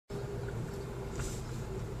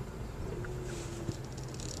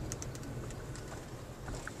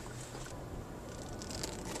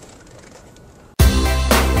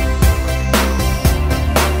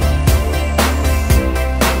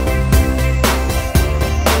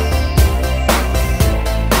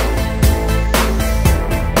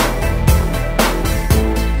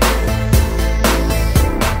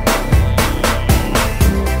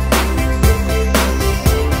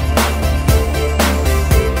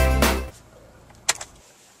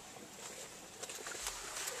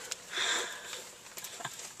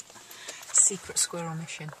Secret squirrel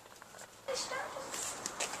mission.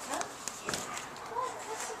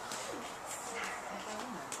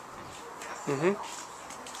 Mhm.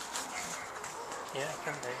 Yeah, it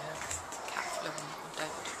can do, yeah. Cat love them,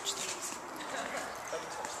 don't touch these.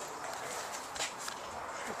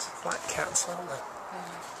 It's black cats, aren't they?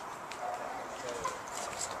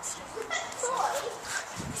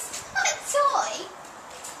 Toy?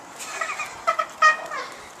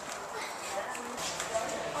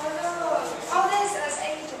 Oh, there's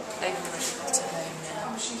Aiden. They've already got a home now.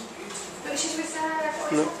 But she's with Sarah.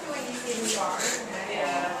 No. When you see the bar,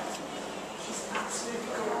 yeah. She's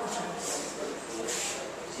absolutely gorgeous.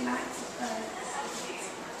 She likes the birds.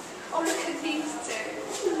 Oh, look at these two.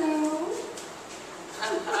 No.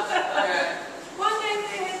 One day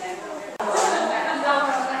they will. No,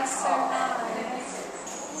 that's so nice.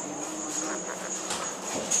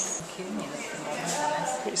 Cooney looking one, isn't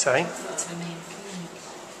What are you saying? it? It's for me and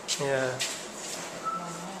Cooney. Yeah.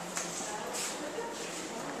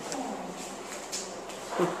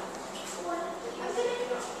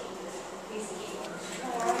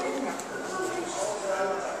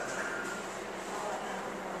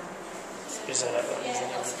 Reserve, isn't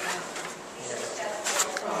it?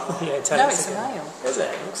 Yeah. Yeah, No, it's a male. Is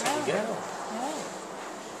it? It looks like a girl.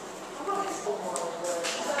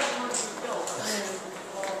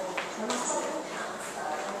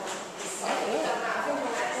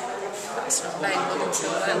 It's not available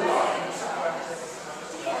until then.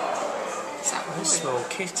 Is that a Very boy? small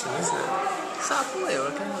kitten, isn't it? Is that a boy or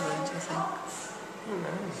a girl then, do you think? No.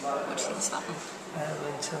 What do you think it's that one?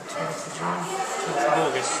 Until 12th of June. 12th of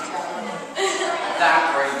August.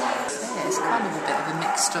 Yeah, it's kind of a bit of a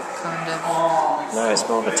mixed up kind of... No, it's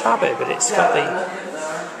more of a tabby, but it's got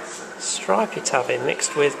the stripy tabby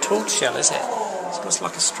mixed with tortoiseshell, is it? It's almost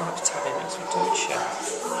like a stripy tabby mixed with tortoiseshell.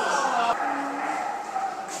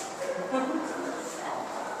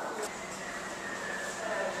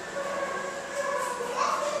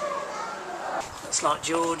 It's like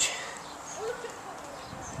George.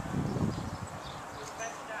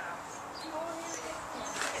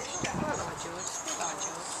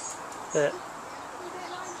 But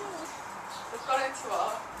We've got it to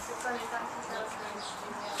what? It's only that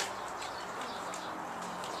details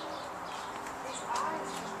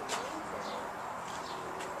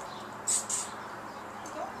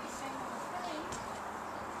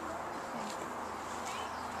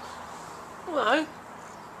no.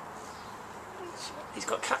 He's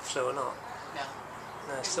got cat flu or not? No.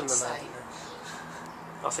 No, some of them haven't.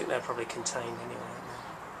 I think they're probably contained anyway.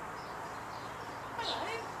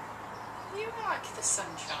 Hello. You like the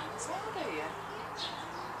sunshine as well, do you?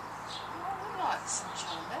 Oh, we like the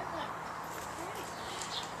sunshine, don't we?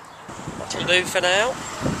 That'll do for now.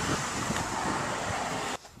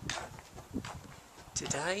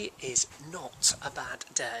 Today is not a bad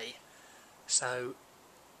day, so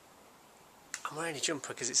I'm wearing a jumper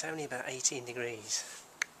because it's only about 18 degrees.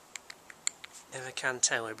 Never can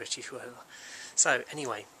tell with British weather. So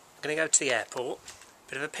anyway, I'm going to go to the airport,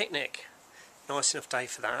 bit of a picnic, nice enough day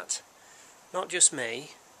for that. Not just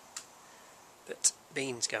me, but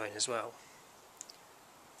Bean's going as well.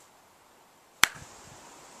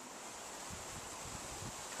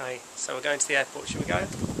 Okay, so we're going to the airport, shall we go?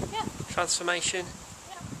 Yeah. Transformation.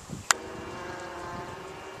 Yeah.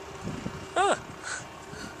 Ah!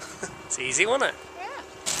 It's easy, wasn't it? Yeah.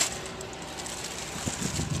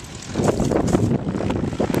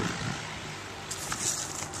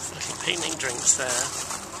 Little picnic drinks there.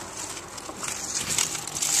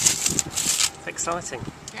 It's exciting.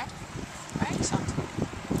 Yeah. Very exciting.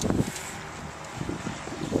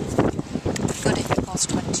 Good if it was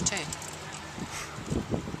 22.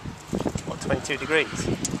 What, 22 degrees?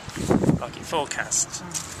 Like it forecast.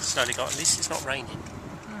 Slowly got, at least it's not raining.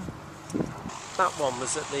 That one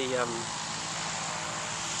was at the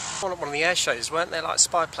one of the air shows, weren't there? Like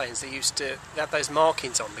spy planes. They had those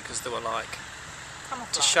markings on because they were like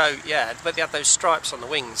to show, yeah. But they had those stripes on the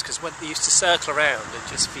wings because when they used to circle around and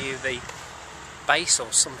just view the base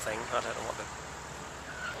or something. I don't know what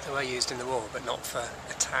they were used in the war, but not for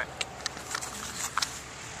attack.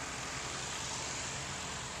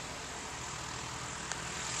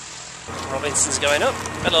 Robinson's going up.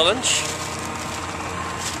 Hello, lunch.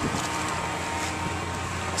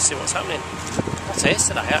 Let's see what's happening. What's here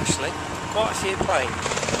today, actually? Quite a few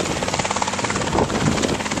planes.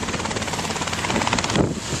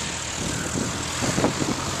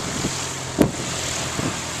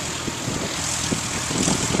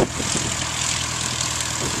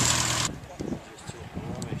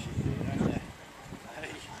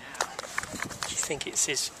 Do you think it's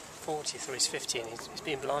his 40th or his 50th and he's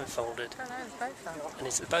being blindfolded. I don't know, both are.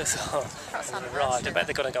 And both are. That's And they've anniversary arrived. I bet then.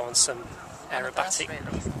 they've got to go on some aerobatic.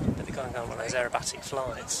 Anniversary. But they've got to go on one of those aerobatic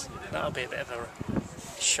flights. That would be a bit of a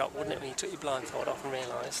shock, wouldn't it, when you took your blindfold off and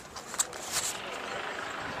realised?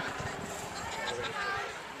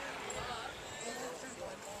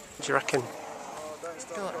 Do you reckon?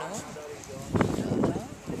 Don't know.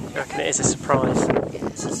 You reckon it is a surprise? Yeah,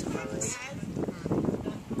 it's a surprise.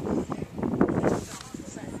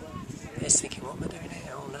 He's thinking, what am I doing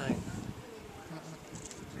here? Oh no.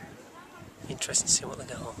 Interesting to see what they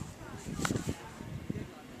got on.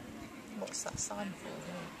 What's that sign for?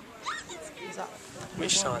 Is that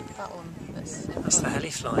Which sign? That one. That's the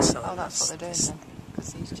heli-fly sign. Oh, that's what they're doing then.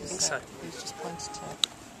 Because he's just, think so. He's just pointed to it.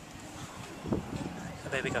 Oh,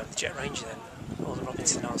 there we go, the Jet Ranger then. Or the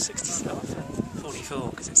Robinson R60 44,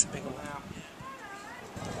 because it's a big one.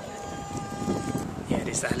 Yeah, it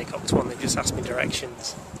is the helicopter one. They've just asked me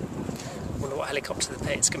directions. I wonder what helicopter they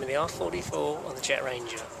picked. It's going to be the R44 or the Jet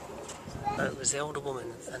Ranger. No, it was the older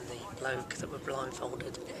woman and the bloke that were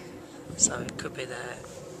blindfolded. So it could be their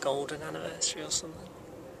golden anniversary or something.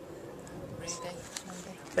 Maybe. I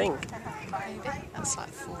think. Maybe. That's like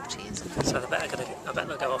 40, isn't it? So I bet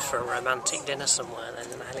they'll go off for a romantic dinner somewhere then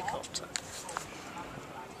in a helicopter.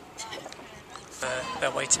 They're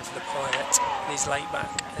waiting for the pilot. He's late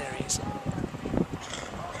back. There he is.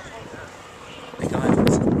 The guy that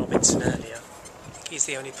was on Robinson earlier, he's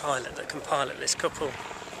the only pilot that can pilot this couple.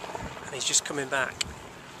 And he's just coming back.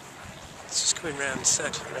 It's just coming round,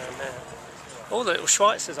 circling around now. All the little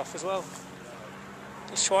Schweitzer's off as well.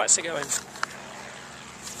 The Schweitzer going.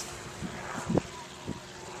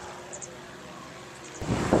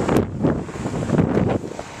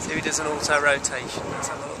 See if he does an auto rotation. Let's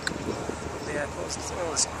have a look. The airport's this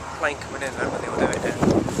plane coming in, but they will do it now.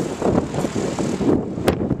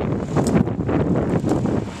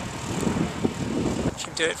 You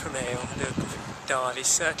can do it from here, or do a dive. He's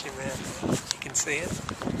circling round. You can see it.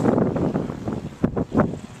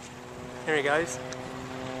 Here he goes.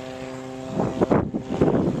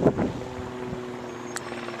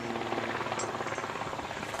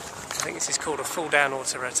 I think this is called a full down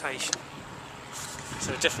auto rotation.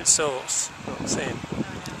 So a different source, you can see him.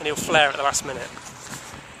 And he'll flare at the last minute.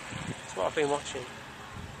 That's what I've been watching.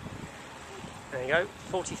 There you go,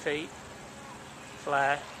 40 feet,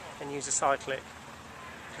 flare, and use a cyclic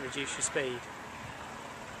to reduce your speed.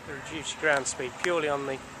 To reduce your ground speed, purely on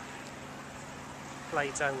the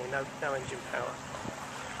blades only, no engine power.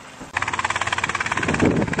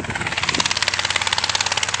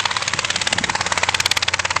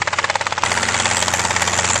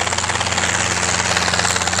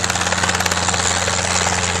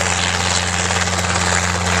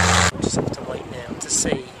 Just have to wait now to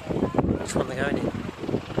see which one they're going in.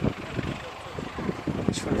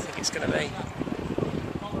 Which one do you think it's going to be?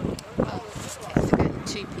 Well, if they're going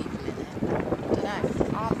two people in it, I don't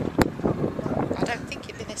know. I don't think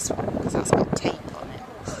it'll be this one because that's got tape on it.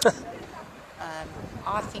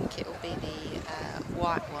 I think it'll be the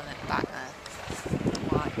white one at the back there.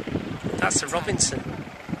 White. That's a Robinson.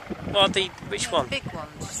 Which one? The big one.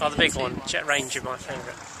 Oh, the big one. Jet Ranger, my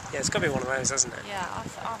favourite. Yeah, it's got to be one of those, hasn't it? Yeah,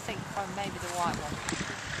 I think maybe the white one.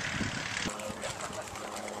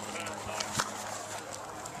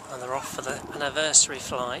 And they're off for the anniversary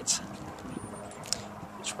flight.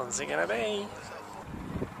 Which one's it going to be?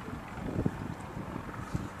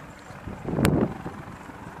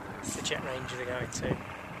 It's the Jet Ranger they're going to.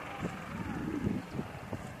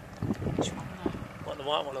 Which one? No. What, the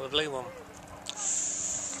white one or the blue one?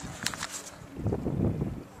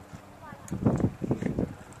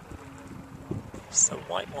 It's the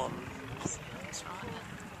white one. That's right.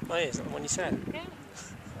 Oh, yeah, is that the one you said? Yeah.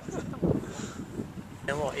 You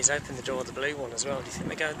know what, he's opened the door of the blue one as well. Do you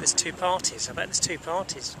think there's two parties? I bet there's two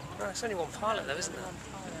parties. No, it's only one pilot though, isn't there?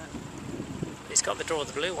 It's got the door of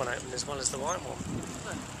the blue one open as well as the white one.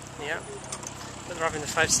 Yeah. But they're having the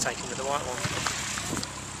photos taken with the white one.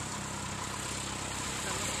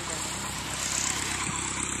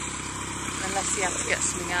 Unless he had to get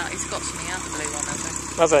something out. He's got something out the blue one, hasn't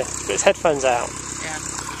he? Has he? Got his headphones out. Yeah.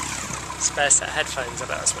 Spare set of headphones, I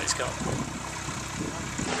bet that's what he's got.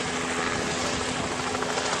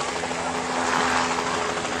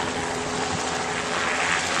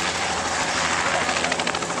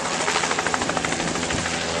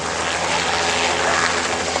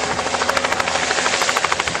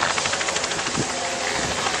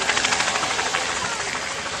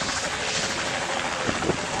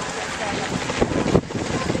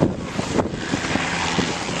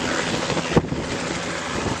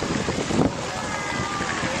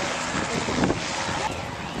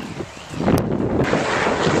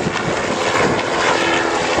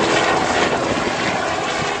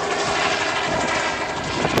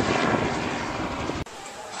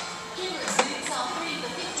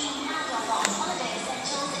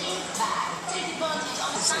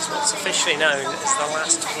 This is what's officially known as the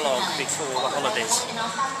last vlog before the holidays.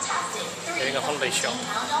 Doing a holiday shop.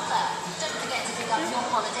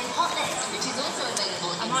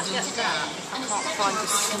 I might get that. I can't find a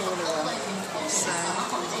smaller one, so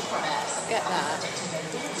I'll get that.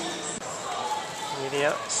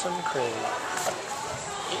 Nivea sun cream.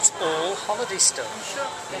 It's all holiday stuff.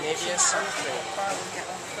 Nivea sun cream. I will get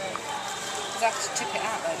one for. I have to tip it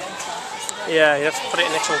out though, don't I? Yeah, you have to put it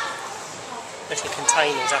in little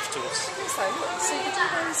containers afterwards. So look, see the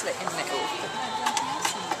those in little, but no, anything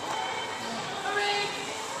else in little.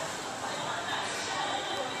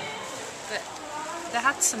 But they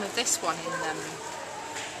had some of this one in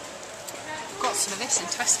got some of this in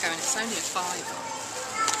Tesco and it's only a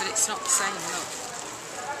 £5, but it's not the same look.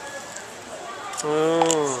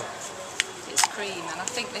 Oh. It's cream, and I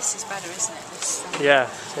think this is better, isn't it? This, Yeah.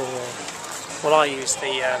 Well, I use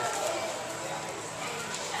the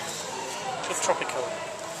Tropical.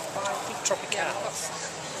 Tropical. Yeah,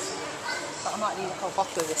 but I might need a whole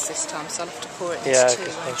bottle of this time, so I'll have to pour it into Yeah, two.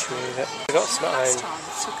 because make sure you get. We got some at Last home. time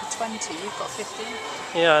it took a 20, you've got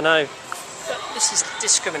 15. Yeah, I know. But this is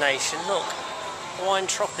discrimination. Look, Wine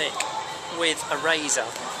Tropic with a razor.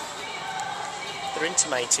 They're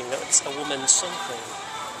intimating that it's a woman's sun cream.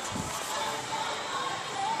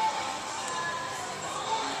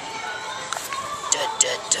 Da,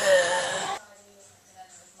 da, da.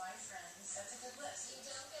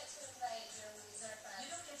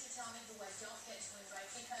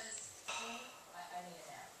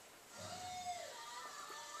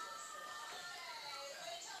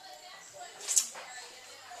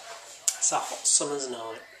 It's a hot summer's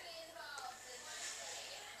night.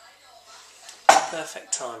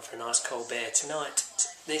 Perfect time for a nice cold beer. Tonight,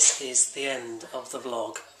 this is the end of the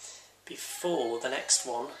vlog before the next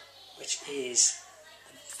one, which is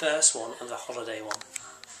the first one of the holiday one.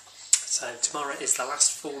 So tomorrow is the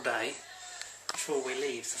last full day before we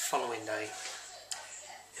leave the following day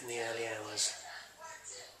in the early hours.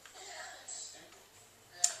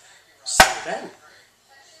 See you then.